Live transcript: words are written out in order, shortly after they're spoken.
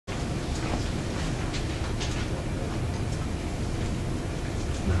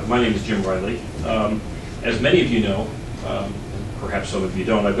My name is Jim Riley. As many of you know, perhaps some of you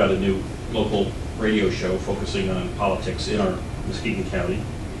don't, I've got a new local radio show focusing on politics in our Muskegon County.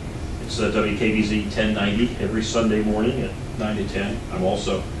 It's WKBZ 1090 every Sunday morning at 9 to 10. I'm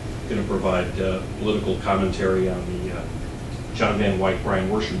also going to provide political commentary on the John Van Wyck, Brian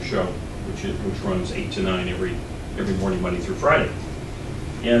Worsham show, which runs 8 to 9 every morning, Monday through Friday.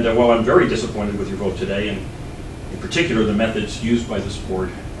 And while I'm very disappointed with your vote today, and in particular the methods used by this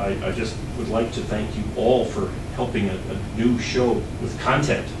board, I just would like to thank you all for helping a new show with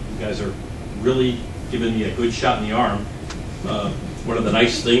content. You guys are really giving me a good shot in the arm. One of the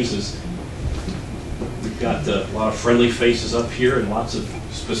nice things is we've got a lot of friendly faces up here and lots of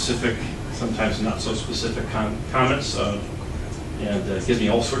specific, sometimes not so specific comments, and it gives me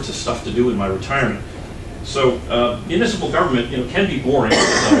all sorts of stuff to do in my retirement. So municipal government, can be boring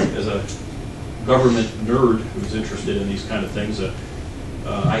as a government nerd who's interested in these kind of things.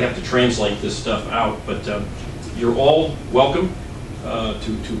 I have to translate this stuff out, but you're all welcome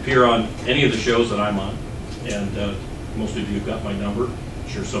to appear on any of the shows that I'm on, and most of you have got my number. I'm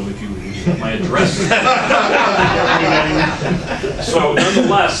sure some of you have my address. So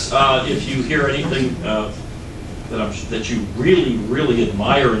nonetheless, if you hear anything that you really, really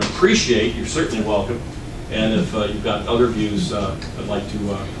admire and appreciate, you're certainly welcome. And if you've got other views, I'd like to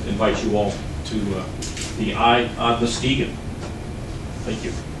invite you all to the Eye on Muskegon. Thank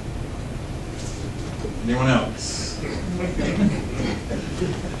you. Anyone else?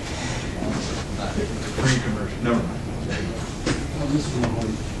 Pre-conversion. Never mind. Well, Mr.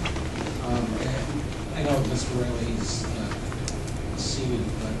 Mahoney, I know Mr. Riley's seated,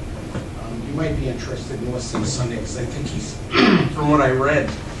 but you might be interested in listening Sunday, because I think he's, from what I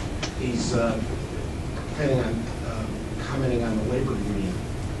read, he's planning on commenting on the labor union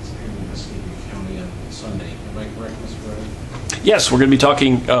in Muskegon County on Sunday. Am I correct, Mr. Riley? Yes, we're going to be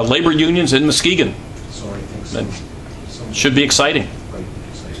talking labor unions in Muskegon. So I think so. Should be exciting. Right,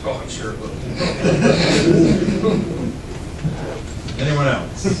 exciting. Oh, I'm sure it will. Anyone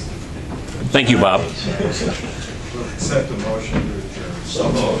else? Thank you, Bob. We'll accept the motion to adjourn.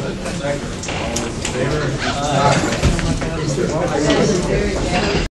 So moved. Second. All those in favor? Aye.